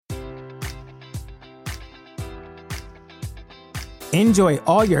Enjoy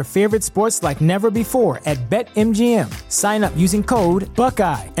all your favorite sports like never before at BetMGM. Sign up using code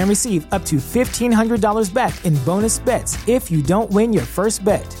Buckeye and receive up to $1,500 back in bonus bets if you don't win your first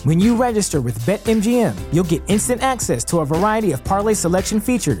bet. When you register with BetMGM, you'll get instant access to a variety of parlay selection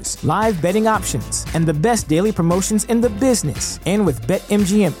features, live betting options, and the best daily promotions in the business. And with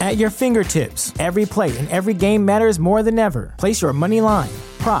BetMGM at your fingertips, every play and every game matters more than ever. Place your money line,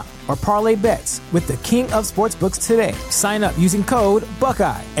 prop, or parlay bets with the king of sportsbooks today. Sign up using code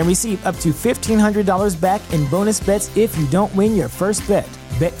Buckeye and receive up to $1,500 back in bonus bets if you don't win your first bet.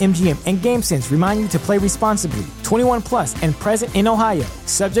 BetMGM and GameSense remind you to play responsibly. 21 plus and present in Ohio,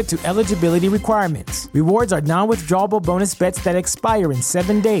 subject to eligibility requirements. Rewards are non-withdrawable bonus bets that expire in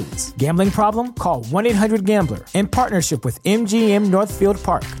 7 days. Gambling problem? Call 1-800-GAMBLER. In partnership with MGM Northfield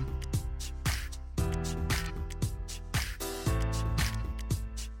Park.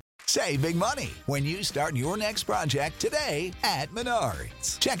 Save big money when you start your next project today at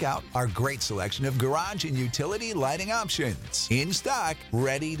Menards. Check out our great selection of garage and utility lighting options. In stock,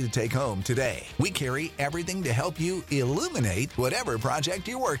 ready to take home today. We carry everything to help you illuminate whatever project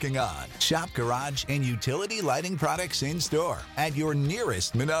you're working on. Shop garage and utility lighting products in store at your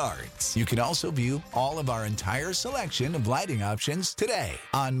nearest Menards. You can also view all of our entire selection of lighting options today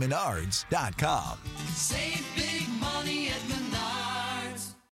on Menards.com. Save big money at Menards.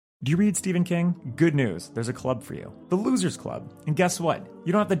 Do you read Stephen King? Good news, there's a club for you. The Losers Club. And guess what?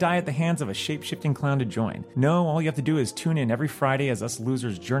 You don't have to die at the hands of a shape-shifting clown to join. No, all you have to do is tune in every Friday as us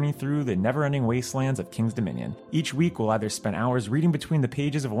losers journey through the never-ending wastelands of King's Dominion. Each week, we'll either spend hours reading between the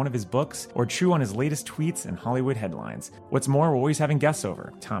pages of one of his books or chew on his latest tweets and Hollywood headlines. What's more, we're always having guests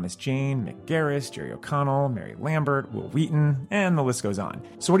over. Thomas Jane, Mick Garris, Jerry O'Connell, Mary Lambert, Will Wheaton, and the list goes on.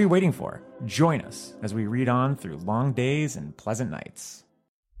 So what are you waiting for? Join us as we read on through long days and pleasant nights.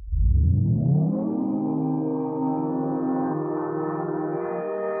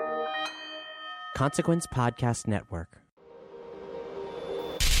 Consequence Podcast Network.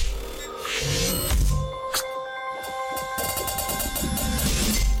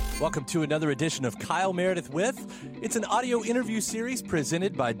 Welcome to another edition of Kyle Meredith With. It's an audio interview series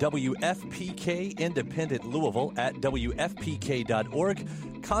presented by WFPK Independent Louisville at WFPK.org,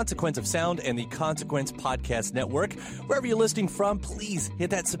 Consequence of Sound, and the Consequence Podcast Network. Wherever you're listening from, please hit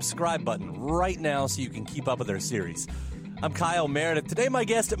that subscribe button right now so you can keep up with our series. I'm Kyle Meredith. Today, my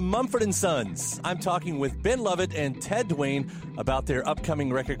guest, Mumford & Sons. I'm talking with Ben Lovett and Ted Duane about their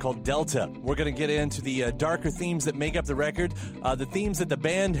upcoming record called Delta. We're going to get into the darker themes that make up the record, the themes that the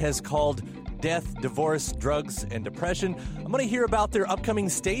band has called death, divorce, drugs, and depression. I'm going to hear about their upcoming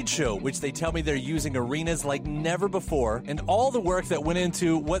stage show, which they tell me they're using arenas like never before, and all the work that went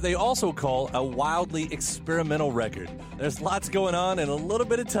into what they also call a wildly experimental record. There's lots going on in a little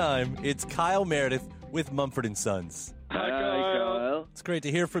bit of time. It's Kyle Meredith with Mumford & Sons. Hi, Kyle. It's great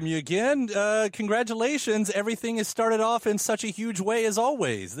to hear from you again. Congratulations. Everything has started off in such a huge way as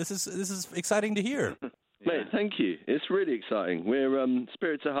always. This is exciting to hear. Mate, thank you. It's really exciting. We're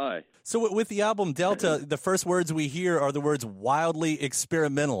spirits are high. So with the album Delta, the first words we hear are the words wildly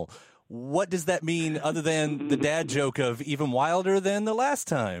experimental. What does that mean other than the dad joke of even wilder than the last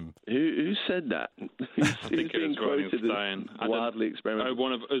time? Who said that? I think it was Rolling Stone. Wildly experimental.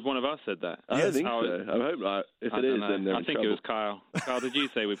 One of us said that. I don't think so. I hope if it is, then they're in I think trouble. it was Kyle. Kyle, did you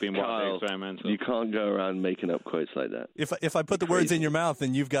say we've been wildly experimental? You can't go around making up quotes like that. If I put the words in your mouth,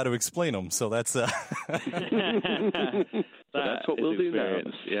 then you've got to explain them. So that's That's what we'll do now.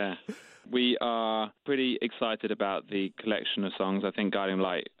 Yeah. We are pretty excited about the collection of songs. I think Guiding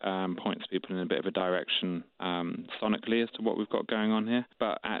Light points people in a bit of a direction sonically as to what we've got going on here.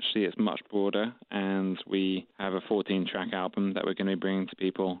 But actually it's much broader, and we have a 14-track album that we're going to be bringing to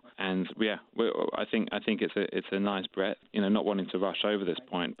people. And yeah, I think it's a nice breadth. You know, not wanting to rush over this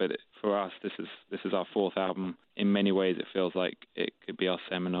point, but for us, this is our fourth album. In many ways, it feels like it could be our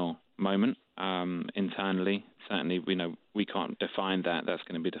seminal moment internally. Certainly, we can't define that. That's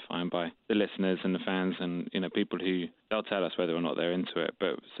going to be defined by the listeners and the fans, and people who they'll tell us whether or not they're into it.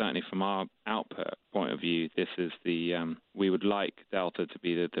 But certainly, from our output point of view, this is the we would like Delta to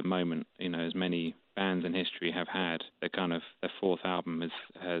be the moment. As many bands in history have had, their fourth album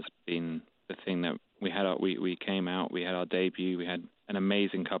has been the thing that we had. We came out, we had our debut, we had an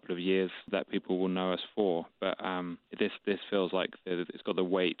amazing couple of years that people will know us for. But this feels like it's got the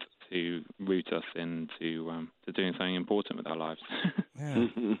weight to root us into to doing something important with our lives. Yeah.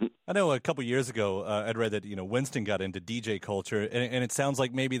 I know a couple years ago I'd read that Winston got into DJ culture, and it sounds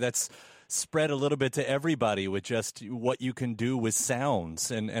like maybe that's spread a little bit to everybody with just what you can do with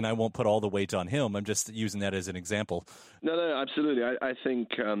sounds, and I won't put all the weight on him. I'm just using that as an example. No, absolutely. I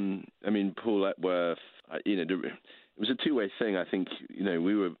think Paul Epworth, was a two-way thing. I think,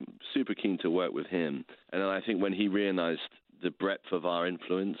 we were super keen to work with him. And I think when he realized the breadth of our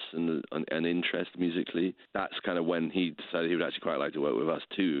influence and interest musically, that's kind of when he decided he would actually quite like to work with us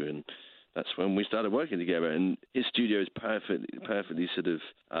too. And that's when we started working together. And his studio is perfectly sort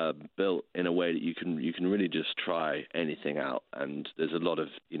of built in a way that you can really just try anything out. And there's a lot of,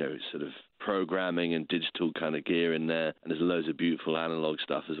 sort of programming and digital kind of gear in there, and there's loads of beautiful analog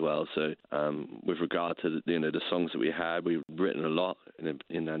stuff as well. So with regard to the songs that we had, we've written a lot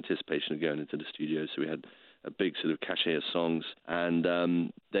in anticipation of going into the studio. So we had a big sort of cachet of songs,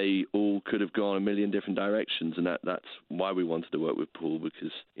 and they all could have gone a million different directions, and that's why we wanted to work with Paul,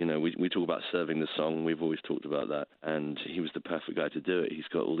 because we talk about serving the song. We've always talked about that, and he was the perfect guy to do it. He's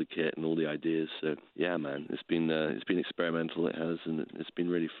got all the kit and all the ideas. So yeah, man, it's been experimental. It has, and it's been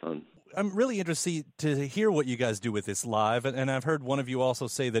really fun. I'm really interested to hear what you guys do with this live, and I've heard one of you also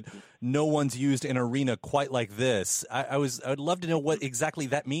say that no one's used an arena quite like this. I'd love to know what exactly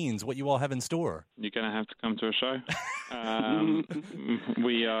that means, what you all have in store. You're going to have to come to a show.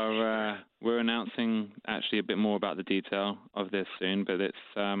 We're announcing actually a bit more about the detail of this soon, but it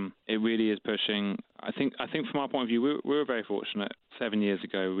really is pushing. I think from our point of view, we were very fortunate. 7 years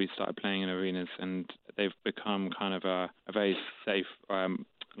ago, we started playing in arenas, and they've become kind of a very safe,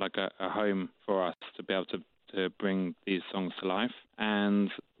 like a home for us to be able to bring these songs to life.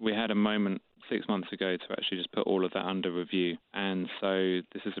 And we had a moment 6 months ago to actually just put all of that under review. And so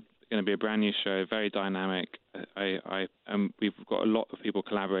this is going to be a brand new show, very dynamic. We've got a lot of people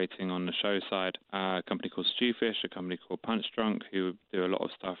collaborating on the show side. A company called Stewfish, a company called Punch Drunk, who do a lot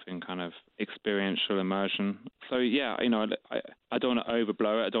of stuff in kind of experiential immersion. So yeah, I don't want to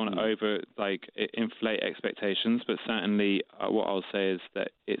overblow it. I don't want to inflate expectations, but certainly what I'll say is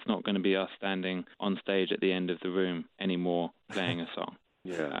that it's not going to be us standing on stage at the end of the room anymore playing a song.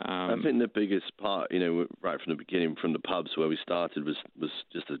 Yeah, I think the biggest part, right from the beginning, from the pubs where we started, was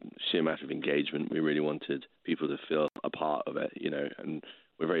just a sheer matter of engagement. We really wanted people to feel a part of it, and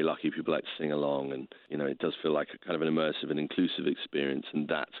we're very lucky people like to sing along, and, it does feel like a kind of an immersive and inclusive experience, and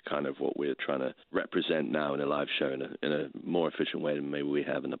that's kind of what we're trying to represent now in a live show in a more efficient way than maybe we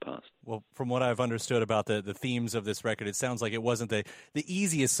have in the past. Well, from what I've understood about the themes of this record, it sounds like it wasn't the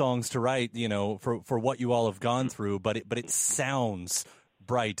easiest songs to write, for what you all have gone through, but it sounds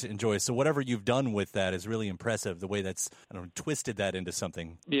bright and joyous. So whatever you've done with that is really impressive, the way that's twisted that into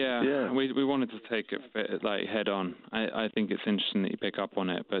something. Yeah. We wanted to take it head on. I think it's interesting that you pick up on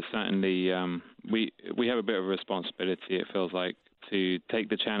it, but certainly we have a bit of a responsibility, it feels like, to take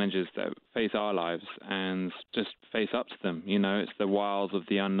the challenges that face our lives and just face up to them. It's the wilds of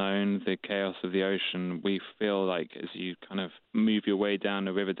the unknown, the chaos of the ocean. We feel like as you kind of move your way down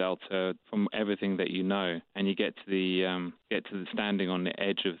the river delta from everything that you know, and you get to the standing on the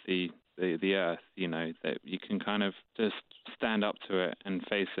edge of the earth, that you can kind of just stand up to it and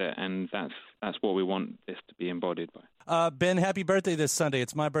face it, and that's what we want this to be embodied by. Ben, happy birthday this Sunday.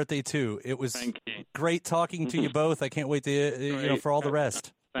 It's my birthday too. It was great talking to you both. I can't wait to for all the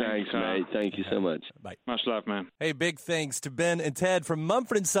rest. Thanks, mate. Thank you so much. Bye. Much love, man. Hey, big thanks to Ben and Ted from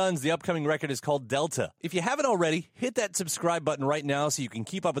Mumford & Sons. The upcoming record is called Delta. If you haven't already, hit that subscribe button right now so you can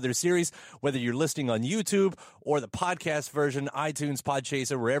keep up with their series, whether you're listening on YouTube or the podcast version, iTunes,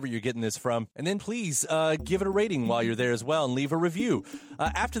 Podchaser, wherever you're getting this from. And then please give it a rating while you're there as well and leave a review.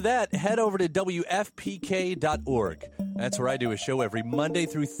 After that, head over to WFPK.org. That's where I do a show every Monday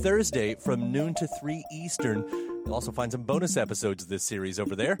through Thursday from noon to 3 Eastern. You'll also find some bonus episodes of this series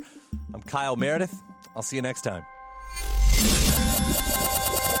over there. I'm Kyle Meredith. I'll see you next time.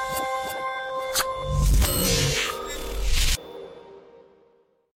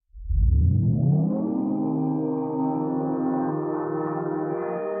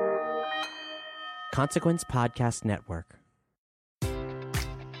 Consequence Podcast Network.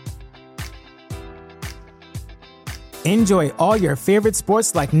 Enjoy all your favorite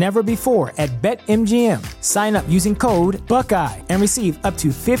sports like never before at BetMGM. Sign up using code Buckeye and receive up to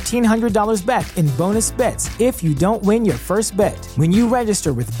 $1,500 back in bonus bets if you don't win your first bet. When you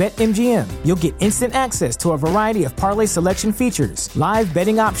register with BetMGM, you'll get instant access to a variety of parlay selection features, live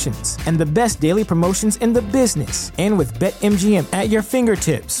betting options, and the best daily promotions in the business. And with BetMGM at your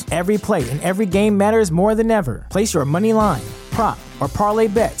fingertips, every play and every game matters more than ever. Place your money line, prop, or parlay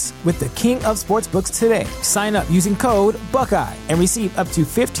bets with the king of sportsbooks today. Sign up using code Buckeye and receive up to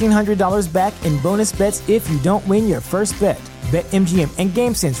 $1,500 back in bonus bets if you don't win your first bet. BetMGM and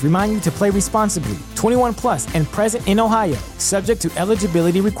GameSense remind you to play responsibly. 21 plus and present in Ohio, subject to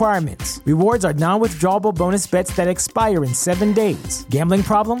eligibility requirements. Rewards are non-withdrawable bonus bets that expire in 7 days. Gambling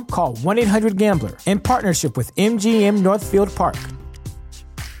problem? Call 1-800-GAMBLER in partnership with MGM Northfield Park.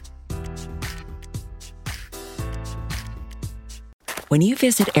 When you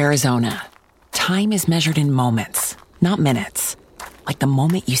visit Arizona, time is measured in moments, not minutes. Like the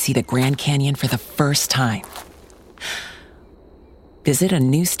moment you see the Grand Canyon for the first time. Visit a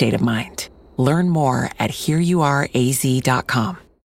new state of mind. Learn more at hereyouareaz.com.